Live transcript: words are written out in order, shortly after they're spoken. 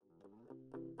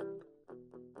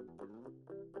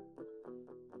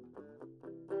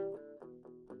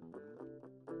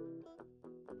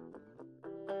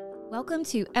Welcome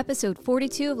to episode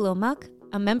 42 of Lil Muck,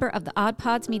 a member of the Odd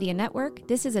Pods Media Network.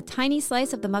 This is a tiny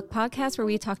slice of the Muck podcast where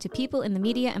we talk to people in the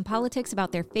media and politics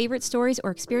about their favorite stories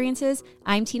or experiences.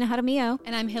 I'm Tina Jaramillo.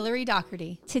 And I'm Hillary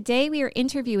Doherty. Today we are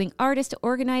interviewing artist,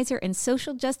 organizer, and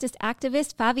social justice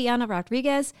activist Favianna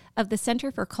Rodriguez of the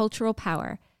Center for Cultural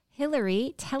Power.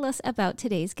 Hillary, tell us about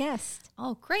today's guest.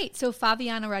 Oh, great. So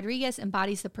Favianna Rodriguez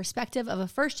embodies the perspective of a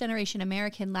first-generation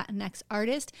American Latinx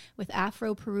artist with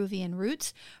Afro-Peruvian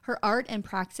roots. Her art and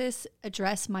practice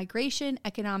address migration,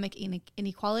 economic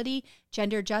inequality,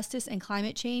 gender justice, and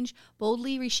climate change,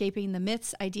 boldly reshaping the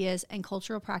myths, ideas, and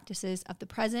cultural practices of the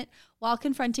present while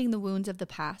confronting the wounds of the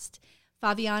past.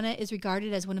 Favianna is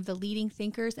regarded as one of the leading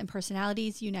thinkers and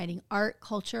personalities uniting art,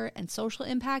 culture, and social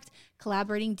impact,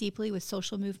 collaborating deeply with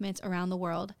social movements around the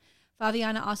world.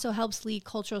 Favianna also helps lead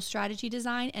cultural strategy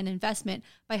design and investment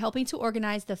by helping to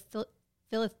organize the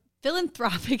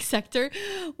philanthropic sector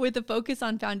with a focus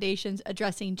on foundations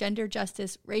addressing gender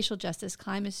justice, racial justice,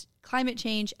 climate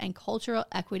change, and cultural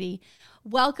equity.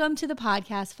 Welcome to the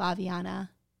podcast, Favianna.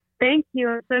 Thank you.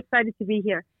 I'm so excited to be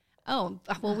here. Oh,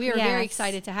 well, we are very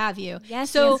excited to have you.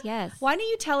 Yes. Why don't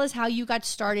you tell us how you got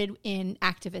started in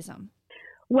activism?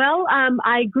 Well,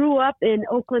 I grew up in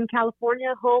Oakland,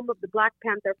 California, home of the Black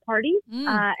Panther Party,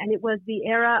 and it was the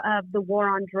era of the war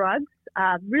on drugs.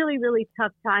 Really, really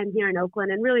tough time here in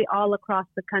Oakland and really all across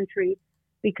the country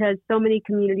because so many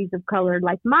communities of color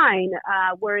like mine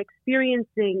were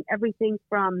experiencing everything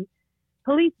from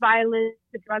police violence,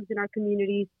 the drugs in our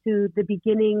communities, to the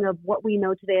beginning of what we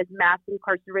know today as mass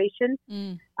incarceration.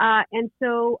 And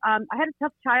so I had a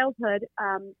tough childhood,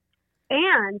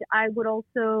 and I would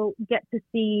also get to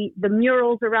see the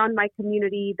murals around my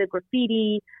community, the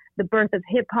graffiti, the birth of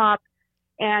hip hop.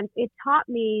 And it taught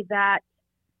me that,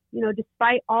 you know,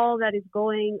 despite all that is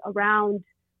going around,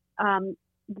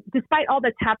 despite all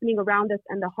that's happening around us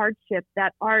and the hardship,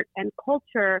 that art and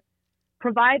culture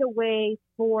provide a way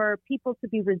for people to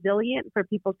be resilient, for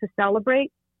people to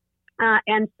celebrate.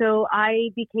 And so I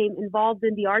became involved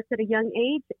in the arts at a young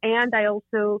age, and I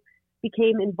also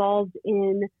became involved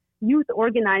in youth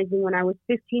organizing when I was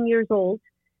 15 years old.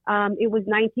 It was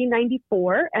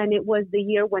 1994, and it was the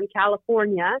year when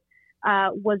California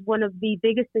was one of the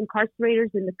biggest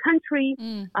incarcerators in the country.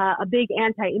 A big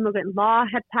anti-immigrant law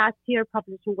had passed here,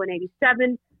 Proposition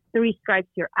 187, Three Strikes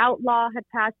You're Outlaw had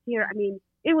passed here. I mean,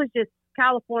 it was just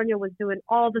California was doing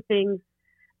all the things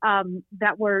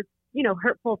that were, you know,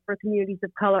 hurtful for communities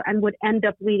of color and would end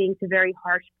up leading to very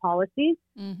harsh policies.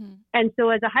 And so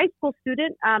as a high school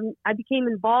student, I became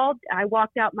involved. I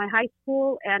walked out my high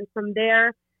school, and from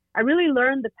there, I really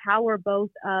learned the power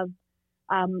both of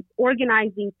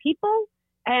organizing people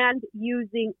and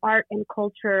using art and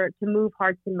culture to move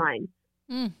hearts and minds.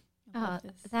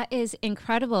 That is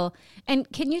incredible.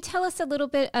 And can you tell us a little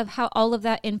bit of how all of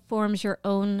that informs your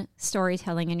own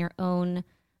storytelling and your own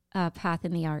path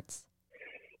in the arts?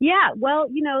 Yeah, well,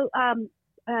 you know,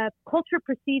 culture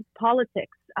precedes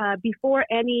politics. Before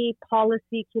any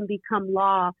policy can become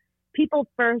law, people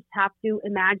first have to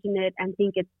imagine it and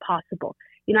think it's possible.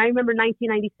 You know, I remember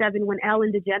 1997 when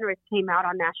Ellen DeGeneres came out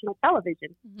on national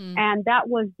television, and that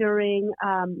was during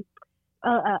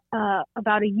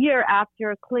about a year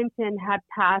after Clinton had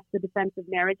passed the Defense of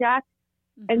Marriage Act.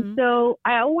 And so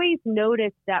I always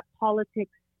noticed that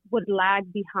politics would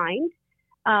lag behind,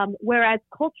 whereas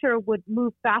culture would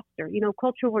move faster. You know,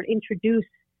 culture would introduce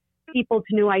people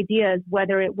to new ideas,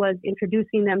 whether it was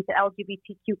introducing them to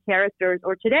LGBTQ characters,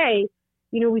 or today,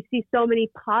 you know, we see so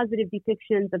many positive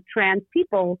depictions of trans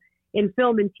people in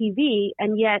film and TV,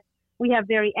 and yet we have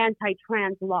very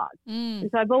anti-trans laws. And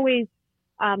so I've always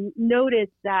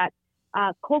noticed that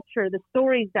culture, the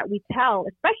stories that we tell,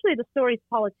 especially the stories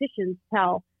politicians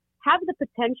tell, have the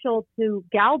potential to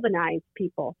galvanize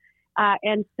people.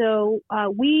 And so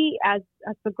we as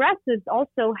progressives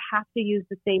also have to use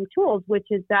the same tools, which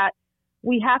is that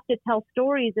we have to tell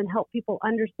stories and help people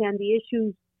understand the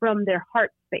issues from their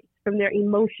heart space, from their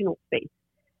emotional space.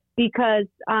 Because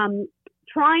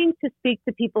trying to speak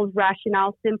to people's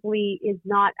rationale simply is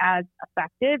not as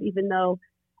effective, even though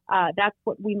that's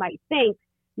what we might think.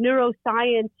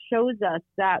 Neuroscience shows us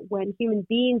that when human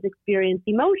beings experience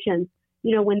emotions,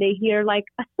 you know, when they hear like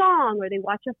a song or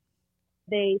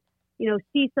they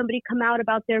see somebody come out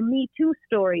about their Me Too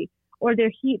story, or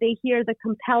they hear the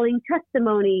compelling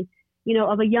testimony, you know,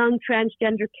 of a young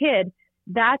transgender kid,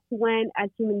 that's when, as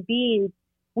human beings,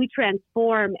 we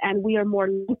transform and we are more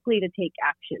likely to take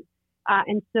action.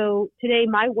 And so today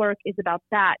my work is about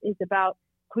that, is about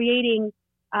creating,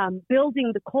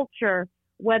 building the culture,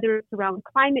 whether it's around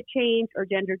climate change or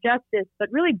gender justice, but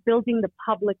really building the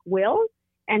public will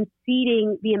and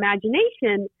seeding the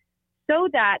imagination so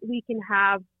that we can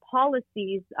have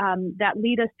policies that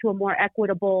lead us to a more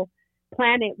equitable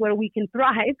planet where we can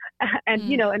thrive and,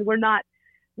 and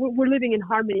we're living in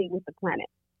harmony with the planet.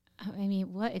 I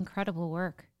mean, what incredible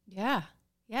work. Yeah.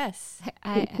 Yes.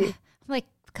 I'm like,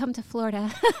 come to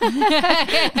Florida. We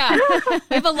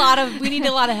need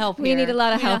a lot of help here. We need a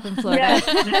lot of help in Florida.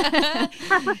 Yeah.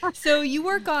 So you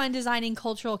work on designing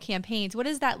cultural campaigns. What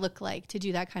does that look like to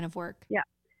do that kind of work? Yeah.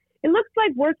 It looks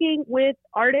like working with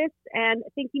artists and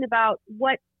thinking about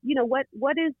what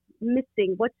is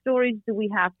missing, what stories do we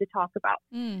have to talk about.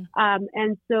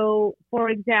 And so, for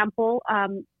example,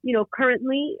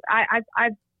 currently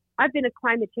I've been a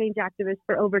climate change activist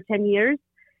for over 10 years.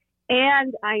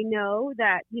 And I know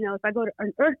that, if I go to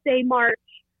an Earth Day march,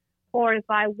 or if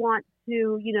I want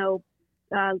to,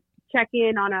 check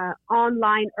in on an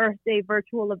online Earth Day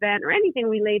virtual event or anything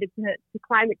related to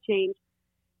climate change,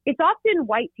 it's often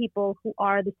white people who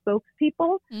are the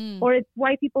spokespeople, or it's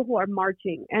white people who are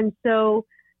marching. And so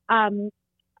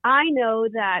I know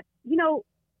that,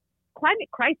 climate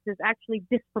crisis actually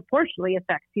disproportionately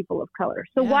affects people of color.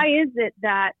 So why is it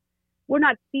that we're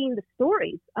not seeing the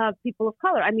stories of people of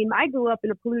color? I mean, I grew up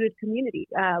in a polluted community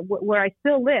where I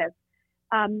still live.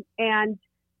 And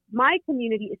my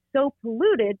community is so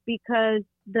polluted because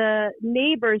the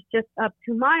neighbors just up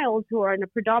 2 miles, who are in a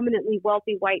predominantly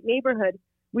wealthy white neighborhood,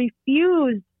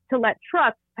 refused to let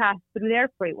trucks pass through their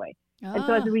freeway. And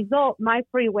so as a result, my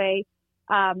freeway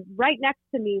right next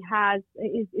to me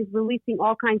is releasing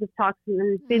all kinds of toxins,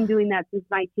 and it's been doing that since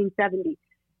 1970.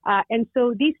 And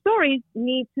so these stories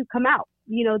need to come out,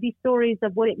 these stories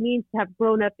of what it means to have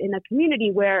grown up in a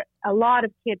community where a lot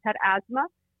of kids had asthma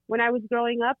when I was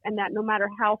growing up, and that no matter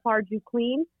how hard you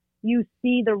clean, you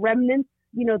see the remnants,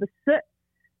 the soot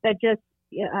that just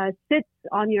sits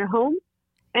on your home.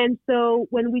 And so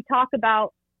when we talk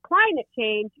about climate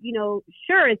change,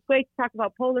 sure, it's great to talk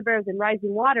about polar bears and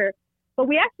rising water, but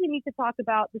we actually need to talk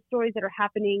about the stories that are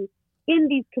happening in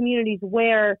these communities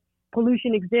where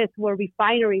pollution exists, where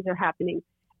refineries are happening.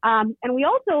 And we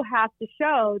also have to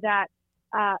show that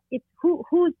it's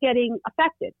who's getting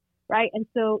affected, right? And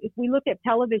so if we look at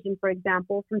television, for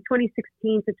example, from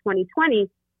 2016 to 2020,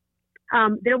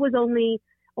 there was only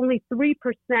 3%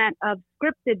 of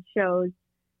scripted shows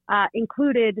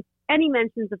included any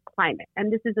mentions of climate.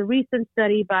 And this is a recent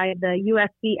study by the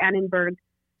USC Annenberg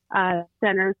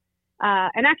Center.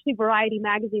 And actually, Variety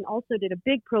magazine also did a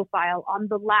big profile on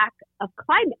the lack of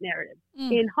climate narratives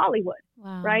in Hollywood,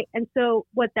 right? And so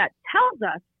what that tells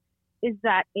us is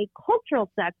that a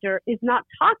cultural sector is not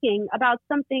talking about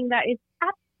something that is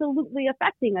absolutely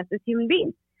affecting us as human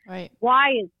beings. Right.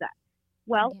 Why is that?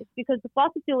 Well, it's because the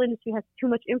fossil fuel industry has too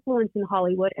much influence in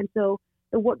Hollywood. And so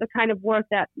the kind of work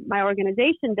that my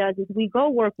organization does is we go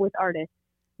work with artists,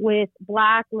 with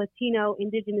Black, Latino,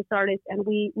 Indigenous artists, and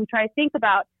we try to think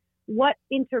about what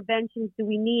interventions do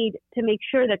we need to make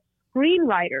sure that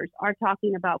screenwriters are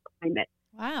talking about climate.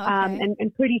 Wow. Okay.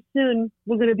 And pretty soon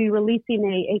we're going to be releasing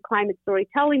a climate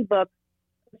storytelling book.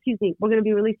 We're going to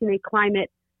be releasing a climate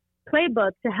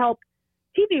playbook to help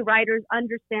TV writers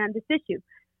understand this issue.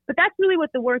 But that's really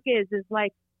what the work is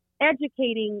like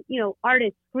educating,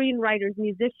 artists, screenwriters,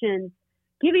 musicians,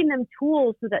 giving them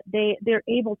tools so that they're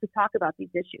able to talk about these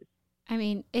issues. I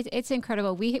mean, it's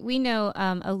incredible. We know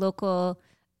a local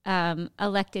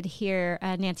elected here,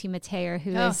 Nancy Mateer,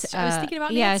 who is I was thinking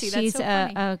about Nancy. Yeah, she's That's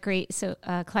so funny. a great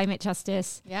climate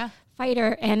justice Yeah.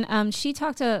 fighter, and she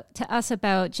talked to us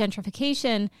about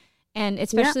gentrification, and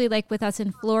especially like with us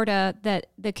in Florida, that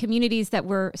the communities that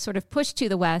were sort of pushed to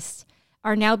the west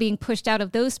are now being pushed out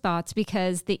of those spots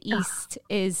because the east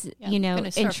is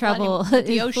in trouble,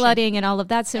 flooding and all of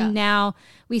that. So now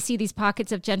we see these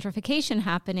pockets of gentrification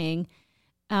happening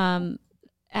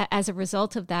as a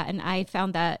result of that. And I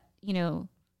found that,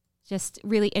 just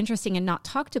really interesting and not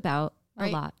talked about a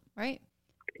lot. Right.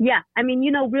 Yeah. I mean,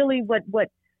 really what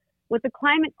the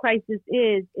climate crisis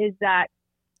is that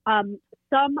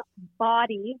some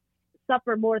bodies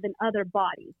suffer more than other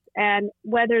bodies. And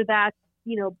whether that's,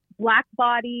 Black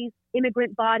bodies,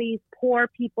 immigrant bodies, poor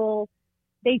people,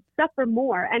 they suffer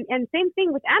more. And same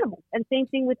thing with animals, and same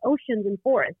thing with oceans and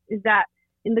forests, is that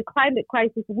in the climate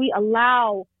crisis, we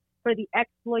allow for the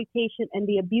exploitation and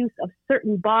the abuse of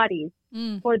certain bodies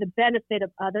for the benefit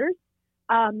of others.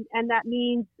 And that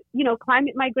means,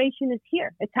 climate migration is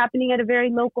here. It's happening at a very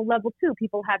local level too.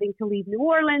 People having to leave New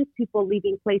Orleans, people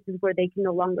leaving places where they can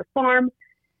no longer farm.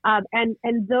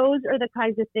 And those are the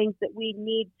kinds of things that we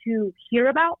need to hear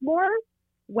about more,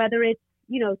 whether it's,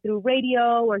 through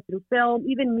radio or through film,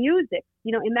 even music.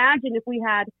 Imagine if we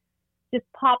had just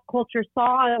pop culture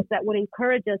songs that would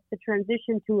encourage us to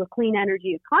transition to a clean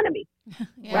energy economy,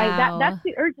 right? That's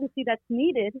the urgency that's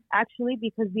needed, actually,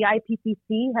 because the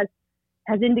IPCC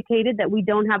has indicated that we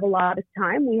don't have a lot of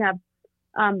time. We have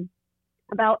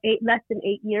less than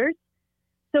 8 years.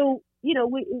 So,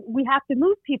 we have to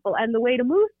move people, and the way to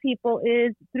move people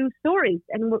is through stories.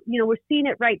 And we're seeing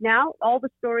it right now. All the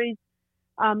stories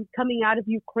coming out of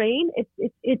Ukraine,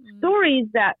 it's stories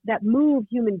that move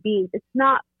human beings. It's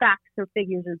not facts or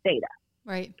figures or data.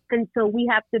 Right. And so we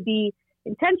have to be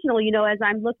intentional. As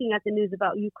I'm looking at the news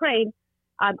about Ukraine,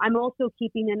 I'm also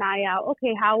keeping an eye out.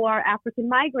 Okay, how are African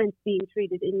migrants being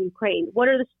treated in Ukraine? What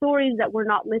are the stories that we're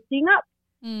not lifting up?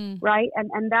 Right.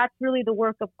 And that's really the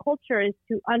work of culture, is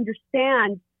to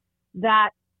understand that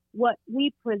what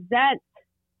we present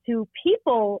to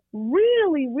people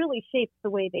really, really shapes the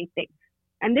way they think.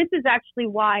 And this is actually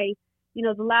why,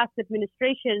 the last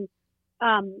administration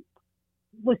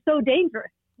was so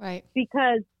dangerous. Right.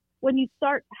 Because when you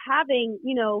start having,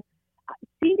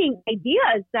 seeding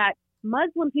ideas that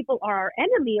Muslim people are our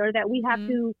enemy, or that we have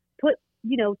to put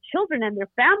children and their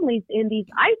families in these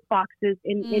ice boxes,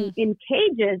 in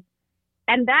cages,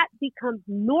 and that becomes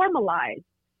normalized,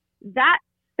 that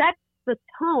sets the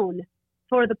tone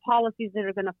for the policies that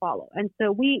are going to follow. And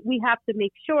so we have to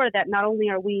make sure that not only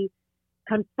are we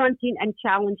confronting and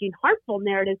challenging harmful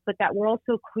narratives, but that we're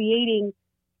also creating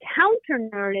counter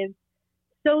narratives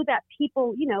so that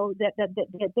people, that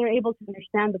they're able to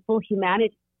understand the full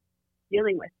humanity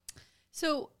dealing with.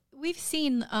 So we've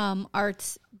seen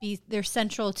arts they're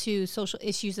central to social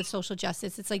issues of social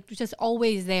justice. It's like just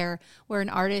always there, where an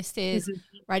artist is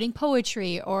writing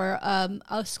poetry or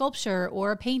a sculpture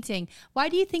or a painting. Why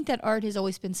do you think that art has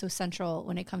always been so central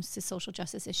when it comes to social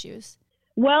justice issues?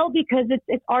 Well, because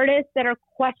it's artists that are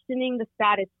questioning the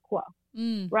status quo,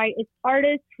 right? It's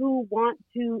artists who want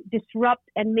to disrupt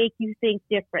and make you think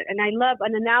different. And I love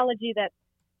an analogy that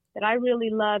I really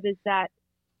love is that,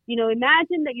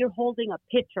 imagine that you're holding a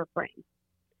picture frame,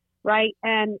 right?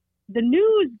 And the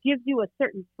news gives you a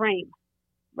certain frame,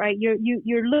 right?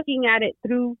 You're looking at it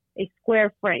through a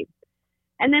square frame.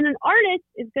 And then an artist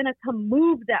is going to come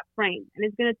move that frame and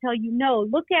is going to tell you, no,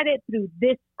 look at it through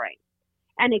this frame,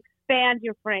 and expand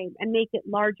your frame and make it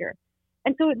larger.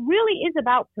 And so it really is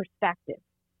about perspective,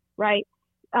 right?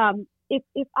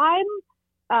 If I'm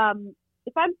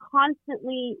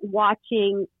constantly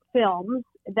watching films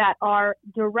that are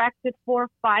directed for,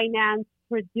 financed,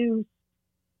 produced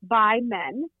by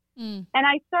men, and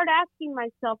I start asking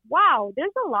myself, wow,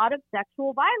 there's a lot of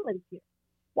sexual violence here.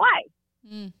 Why?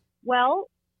 Well,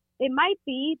 it might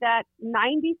be that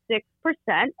 96%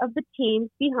 of the teams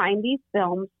behind these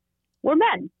films were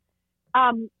men.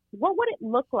 What would it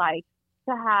look like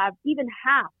to have even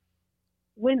half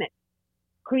women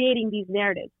creating these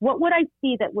narratives? What would I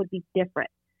see that would be different?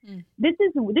 This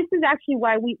is actually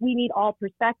why we need all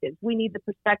perspectives. We need the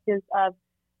perspectives of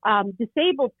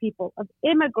disabled people, of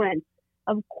immigrants,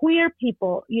 of queer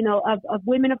people, of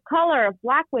women of color, of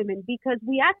Black women, because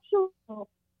we actually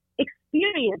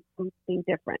experience something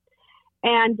different.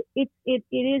 And it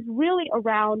is really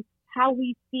around how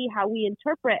we see, how we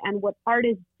interpret. And what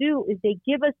artists do is they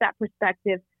give us that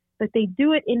perspective, but they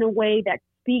do it in a way that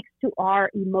speaks to our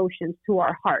emotions, to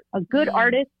our heart. A good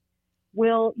artist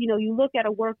will, you look at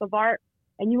a work of art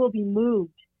and you will be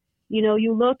moved.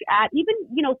 You look at even,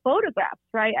 photographs,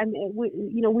 right? I mean,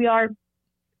 we are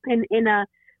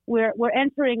we're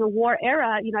entering a war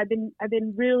era. I've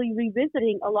been really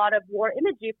revisiting a lot of war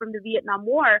imagery from the Vietnam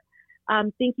War,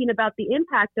 thinking about the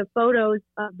impact of photos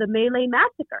of the My Lai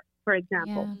massacre, for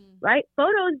example, right?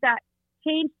 Photos that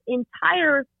changed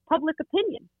entire public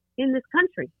opinion in this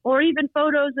country, or even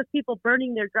photos of people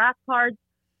burning their draft cards.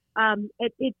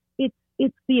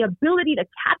 It's the ability to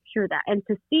capture that and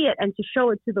to see it and to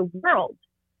show it to the world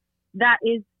that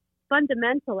is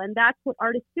fundamental. And that's what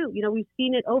artists do. We've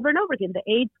seen it over and over again. The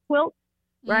AIDS quilt,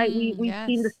 right? We've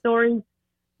seen the stories,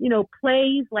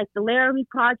 plays like the Laramie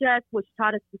Project, which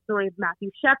taught us the story of Matthew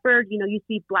Shepard. You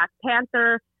see Black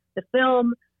Panther, the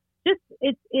film. Just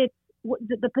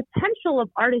the potential of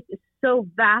artists is so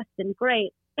vast and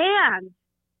great. And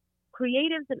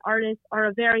creatives and artists are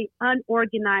a very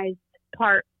unorganized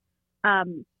part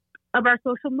of our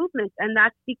social movements. And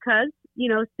that's because,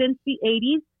 since the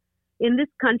 80s in this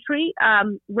country,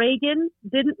 Reagan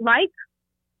didn't like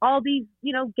all these,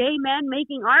 gay men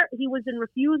making art. He was in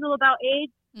refusal about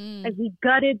AIDS, and he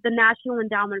gutted the National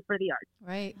Endowment for the Arts.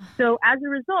 Right. So as a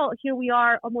result, here we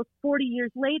are almost 40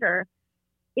 years later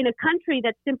in a country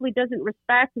that simply doesn't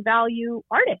respect, value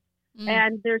artists.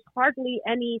 And there's hardly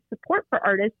any support for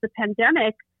artists. The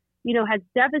pandemic, has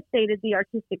devastated the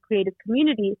artistic creative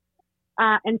community.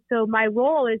 And so my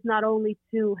role is not only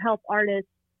to help artists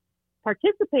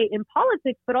participate in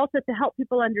politics, but also to help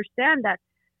people understand that,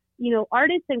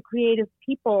 artists and creative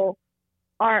people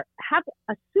have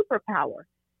a superpower,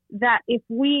 that if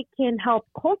we can help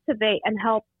cultivate and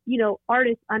help,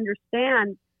 artists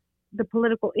understand the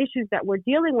political issues that we're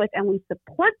dealing with and we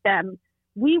support them,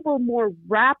 we will more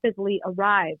rapidly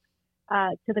arrive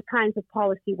to the kinds of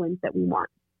policy wins that we want.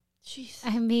 Jeez.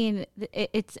 I mean,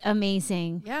 it's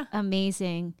amazing. Yeah.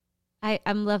 Amazing.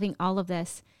 I'm loving all of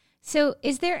this. So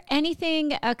is there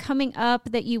anything coming up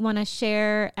that you want to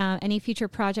share, any future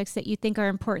projects that you think are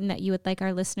important that you would like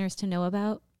our listeners to know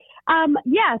about?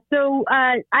 So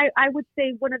I would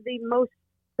say one of the most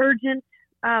urgent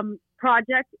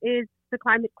projects is the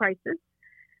climate crisis.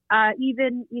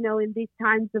 Even, in these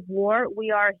times of war, we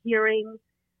are hearing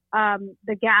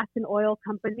the gas and oil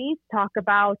companies talk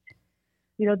about,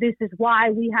 this is why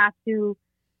we have to,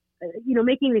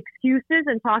 making excuses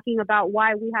and talking about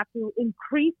why we have to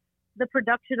increase the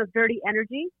production of dirty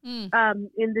energy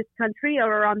in this country or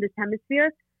around this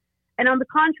hemisphere. And on the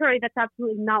contrary, that's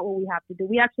absolutely not what we have to do.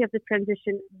 We actually have to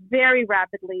transition very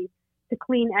rapidly to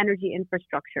clean energy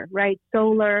infrastructure, right?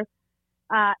 Solar.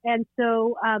 And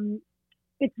so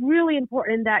it's really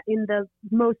important that in the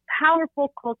most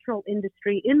powerful cultural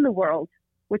industry in the world,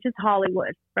 which is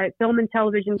Hollywood, right? Film and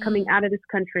television coming out of this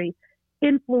country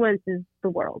influences the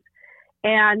world.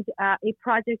 And a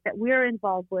project that we're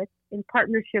involved with in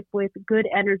partnership with Good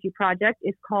Energy Project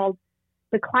is called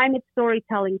the Climate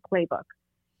Storytelling Playbook.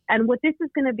 And what this is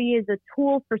going to be is a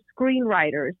tool for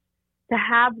screenwriters to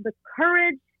have the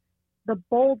courage, the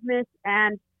boldness,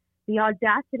 and the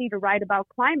audacity to write about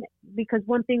climate. Because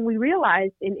one thing we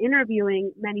realized in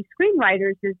interviewing many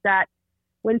screenwriters is that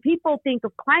when people think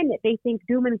of climate, they think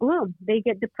doom and gloom. They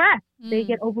get depressed. They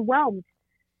get overwhelmed.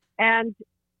 And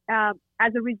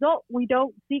as a result, we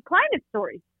don't see climate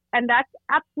stories. And that's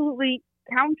absolutely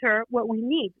counter what we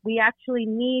need. We actually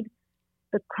need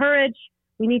the courage.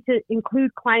 We need to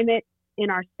include climate in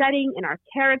our setting, in our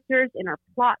characters, in our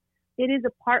plot. It is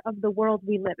a part of the world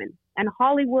we live in. And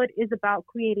Hollywood is about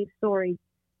creating stories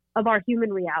of our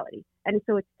human reality. And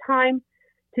so it's time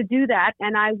to do that.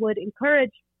 And I would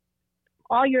encourage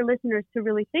all your listeners to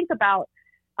really think about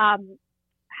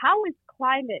how is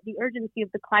climate, the urgency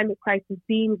of the climate crisis,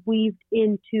 being weaved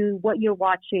into what you're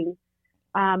watching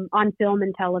on film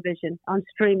and television, on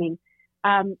streaming,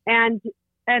 and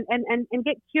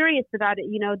get curious about it.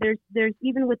 There's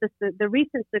even with the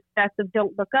recent success of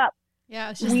Don't Look Up,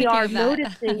 we are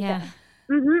noticing that.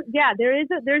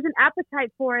 There's an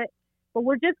appetite for it, but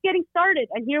we're just getting started,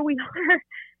 and here we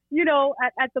are,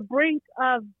 at the brink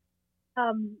of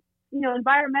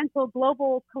environmental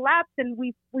global collapse, and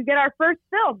we get our first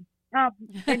film,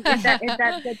 and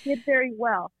that did very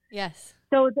well. Yes.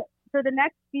 So for the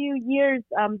next few years,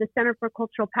 the Center for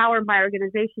Cultural Power, my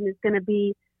organization, is going to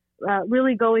be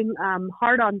really going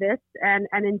hard on this and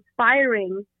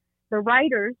inspiring the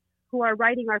writers who are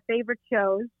writing our favorite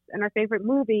shows and our favorite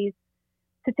movies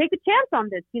to take a chance on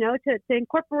this, to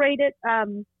incorporate it.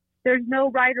 There's no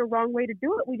right or wrong way to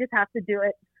do it. We just have to do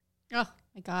it. Oh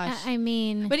my gosh. I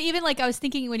mean, but even I was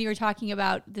thinking when you were talking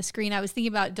about the screen, I was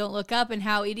thinking about Don't Look Up and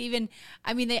how it even,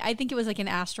 I think it was like an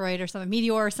asteroid or something,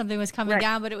 meteor or something was coming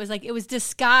down, but it was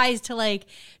disguised to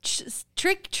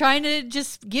trying to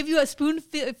just give you a spoon,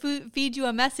 feed you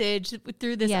a message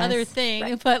through this other thing.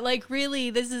 Right. But really,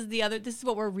 this is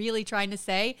what we're really trying to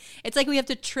say. It's like we have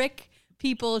to trick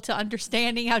people to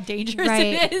understanding how dangerous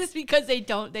it is because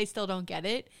they still don't get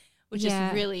it. Which is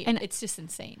really, and it's just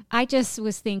insane. I just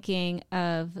was thinking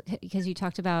of, because you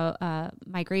talked about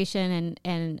migration,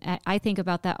 and I think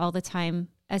about that all the time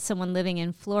as someone living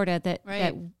in Florida, that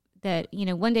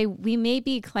one day we may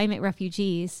be climate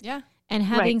refugees. Yeah. And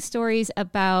having stories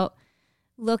about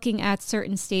looking at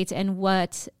certain states and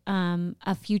what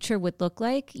a future would look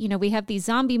like. We have these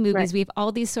zombie movies, we have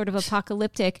all these sort of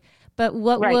apocalyptic, but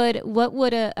what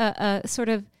would a sort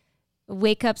of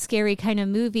wake up scary kind of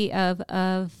movie of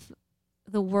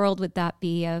the world would that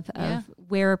be, of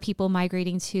where are people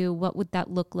migrating to? What would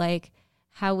that look like?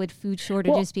 How would food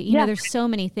shortages be? There's so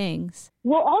many things.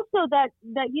 Well, also that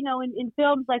in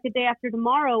films like A Day After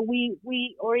Tomorrow, we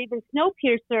or even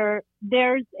Snowpiercer,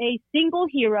 there's a single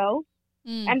hero,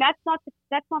 and that's not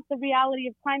the reality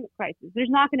of climate crisis. There's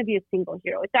not going to be a single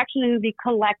hero. It's actually going to be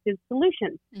collective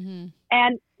solutions. Mm-hmm.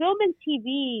 And film and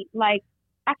TV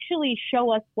actually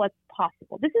show us what's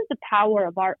possible. This is the power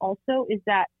of art. Also, is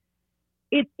that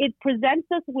it presents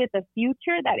us with a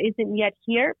future that isn't yet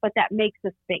here, but that makes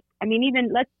us think. Even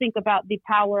let's think about the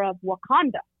power of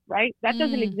Wakanda, right? That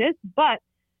doesn't exist, but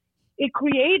it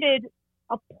created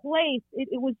a place.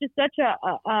 It was just such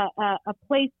a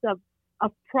place of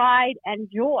pride and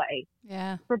joy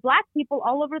for Black people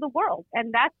all over the world.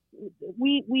 And that's,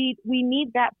 we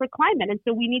need that for climate. And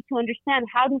so we need to understand,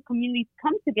 how do communities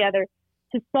come together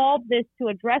to solve this, to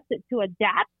address it, to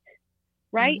adapt,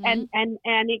 right? And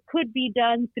it could be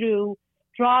done through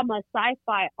drama,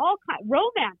 sci-fi, all kind,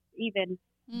 romance even,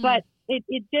 but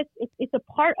it's a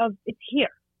part of, it's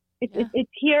here. It's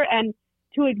here, and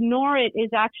to ignore it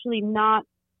is actually not,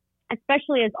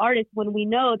 especially as artists, when we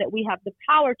know that we have the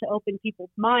power to open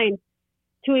people's minds,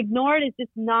 to ignore it is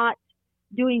just not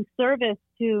doing service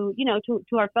to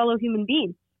our fellow human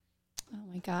beings. Oh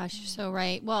my gosh, you're so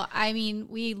right. Well, I mean,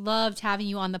 we loved having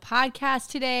you on the podcast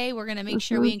today. We're going to make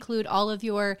sure we include all of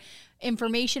your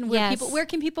information. Where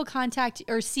can people contact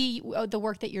or see the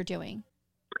work that you're doing?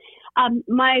 The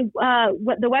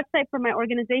website for my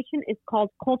organization is called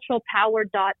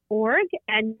culturalpower.org,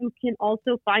 and you can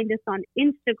also find us on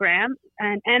Instagram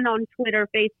and on Twitter,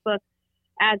 Facebook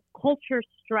as Culture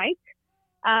Strike.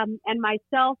 And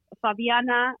myself,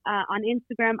 Favianna, on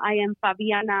Instagram, I am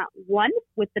Favianna1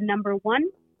 with the number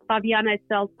 1. Favianna is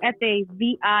spelled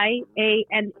Favianna,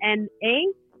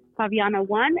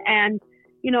 Favianna1. And,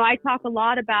 I talk a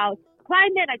lot about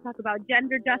climate. I talk about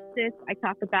gender justice. I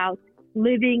talk about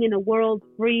living in a world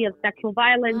free of sexual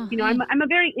violence. I'm a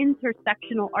very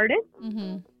intersectional artist.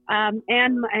 And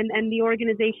the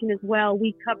organization as well.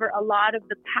 We cover a lot of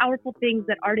the powerful things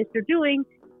that artists are doing,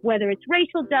 whether it's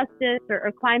racial justice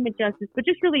or climate justice, but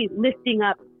just really lifting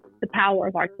up the power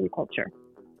of arts and culture.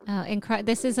 Oh,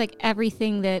 this is like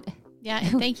everything that. Yeah,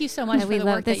 and thank you so much for the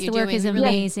work that you're doing. This work is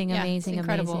amazing, amazing,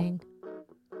 incredible. Amazing.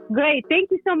 Great.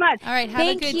 Thank you so much. All right. Have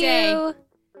a good day.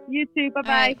 You too. Bye-bye.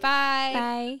 Right, bye.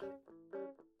 Bye.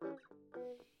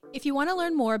 If you want to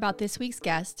learn more about this week's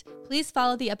guest, please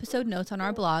follow the episode notes on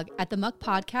our blog at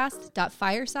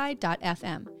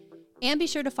themuckpodcast.fireside.fm. And be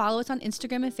sure to follow us on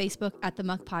Instagram and Facebook at The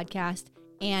Muck Podcast,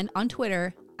 and on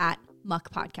Twitter at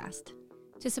Muck Podcast.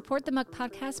 To support the Muck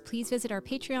Podcast, please visit our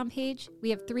Patreon page. We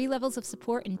have 3 levels of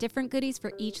support and different goodies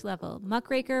for each level: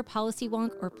 Muckraker, Policy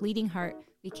Wonk, or Bleeding Heart.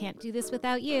 We can't do this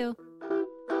without you.